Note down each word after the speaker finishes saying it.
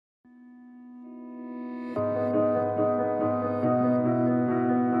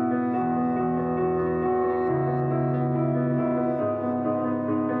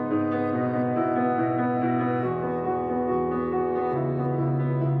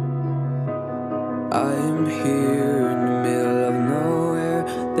I am here in the middle of nowhere.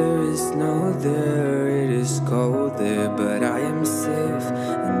 There is no there, it is cold there, but I am safe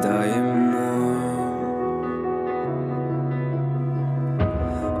and I am warm.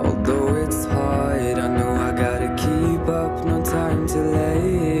 Although it's hard, I know I gotta keep up. No time to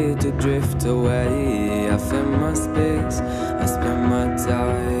lay, to drift away. I find my space, I spend my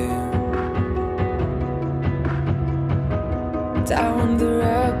time down the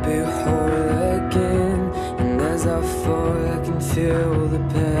rabbit hole again. And as I fall, I can feel the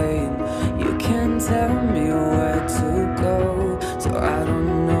pain. You can't tell me where to go, so I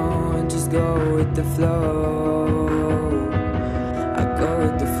don't know, I just go with the flow. I go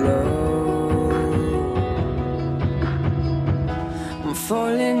with the flow. I'm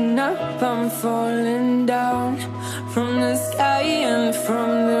falling up, I'm falling down, from the sky and from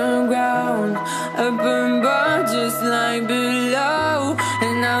the ground. Up above just like below,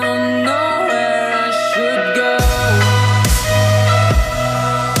 and I don't know where I should go.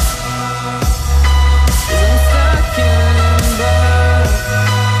 'Cause I'm stuck in limbo.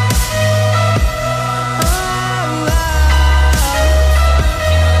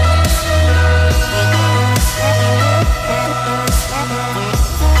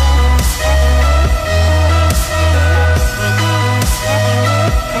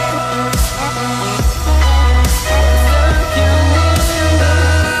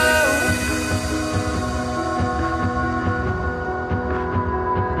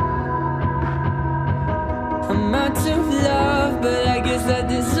 I'm out of love, but I guess I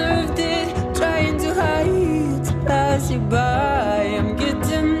deserved it. Trying to hide, to pass you by. I'm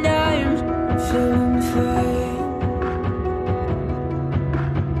getting down, feeling fine.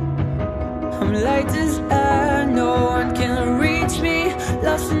 I'm light as air, no one can reach me.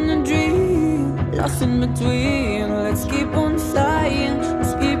 Lost in a dream, lost in between. Let's keep on flying,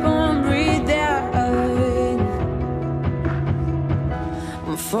 let's keep on breathing.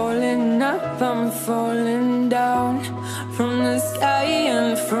 I'm falling up, I'm falling down, from the sky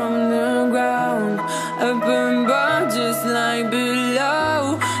and from the ground. Up above just like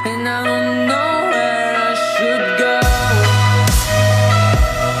below, and I don't know where I should go.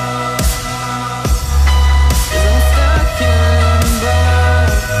 'Cause I'm stuck in limbo.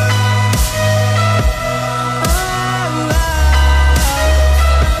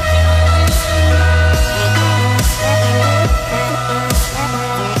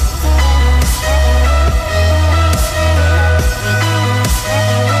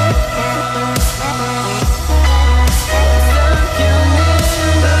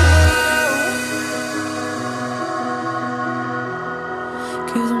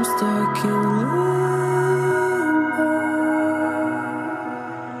 Cause I'm stuck in limbo.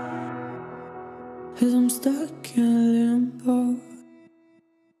 Cause I'm stuck in limbo.